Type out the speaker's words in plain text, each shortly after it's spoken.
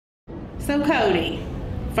So Cody,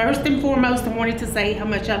 first and foremost, I wanted to say how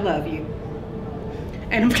much I love you.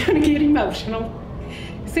 And I'm gonna get emotional.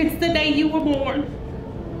 Since the day you were born,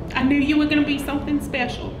 I knew you were gonna be something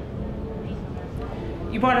special.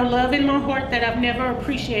 You brought a love in my heart that I've never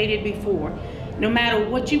appreciated before. No matter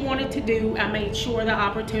what you wanted to do, I made sure the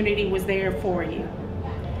opportunity was there for you.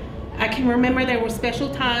 I can remember there were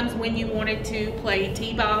special times when you wanted to play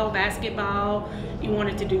t-ball, basketball, you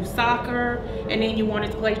wanted to do soccer, and then you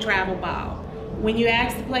wanted to play travel ball. When you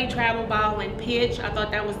asked to play travel ball and pitch, I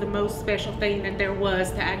thought that was the most special thing that there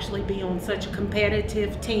was, to actually be on such a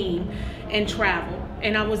competitive team and travel.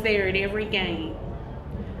 And I was there at every game.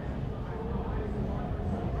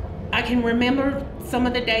 I can remember some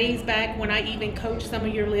of the days back when I even coached some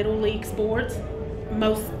of your little league sports.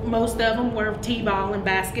 Most of them were t-ball and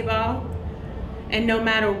basketball. And no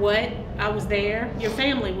matter what, I was there, your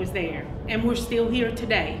family was there, and we're still here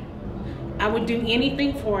today. I would do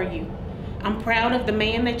anything for you. I'm proud of the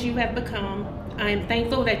man that you have become. I am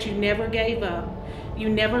thankful that you never gave up. You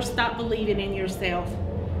never stopped believing in yourself.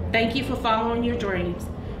 Thank you for following your dreams.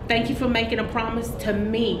 Thank you for making a promise to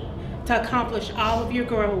me to accomplish all of your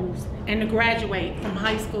goals and to graduate from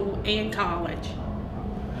high school and college.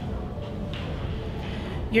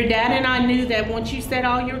 Your dad and I knew that once you set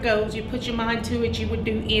all your goals, you put your mind to it, you would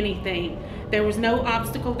do anything. There was no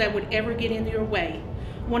obstacle that would ever get in your way.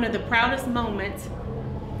 One of the proudest moments,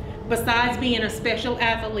 besides being a special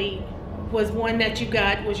athlete, was one that you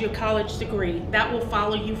got was your college degree. That will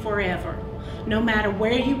follow you forever. No matter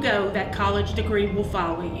where you go, that college degree will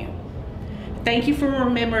follow you. Thank you for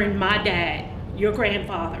remembering my dad, your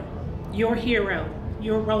grandfather, your hero,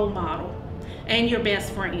 your role model, and your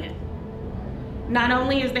best friend. Not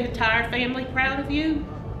only is the entire family proud of you,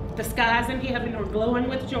 the skies in heaven are glowing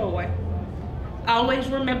with joy. Always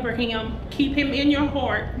remember him, keep him in your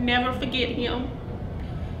heart, never forget him.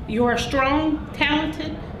 You're a strong,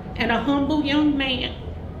 talented, and a humble young man.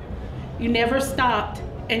 You never stopped,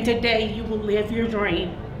 and today you will live your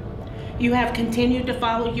dream. You have continued to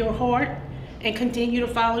follow your heart and continue to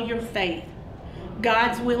follow your faith.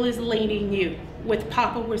 God's will is leading you, with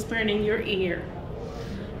Papa whispering in your ear.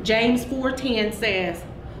 James 4:10 says,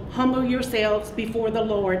 humble yourselves before the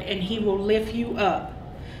Lord and he will lift you up.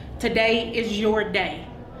 Today is your day.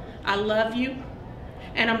 I love you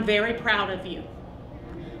and I'm very proud of you.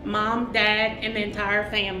 Mom, Dad, and the entire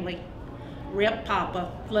family. Rip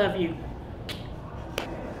Papa, love you.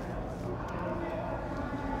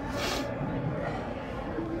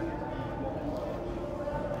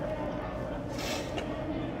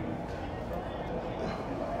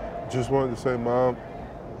 Just wanted to say, Mom,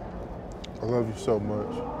 I love you so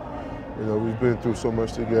much. You know, we've been through so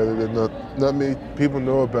much together that not many people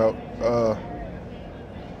know about.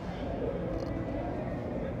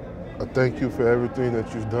 I thank you for everything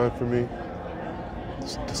that you've done for me,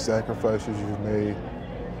 the sacrifices you've made,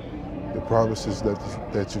 the promises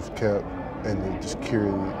that you've kept, and the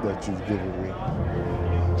security that you've given me.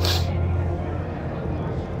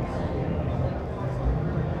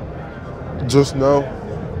 Just know,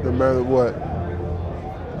 no matter what,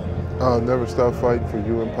 I'll never stop fighting for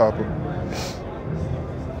you and Papa,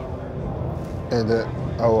 and that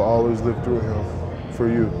I will always live through him for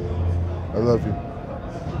you. I love you.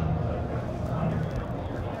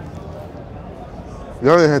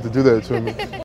 Y'all didn't have to do that to me.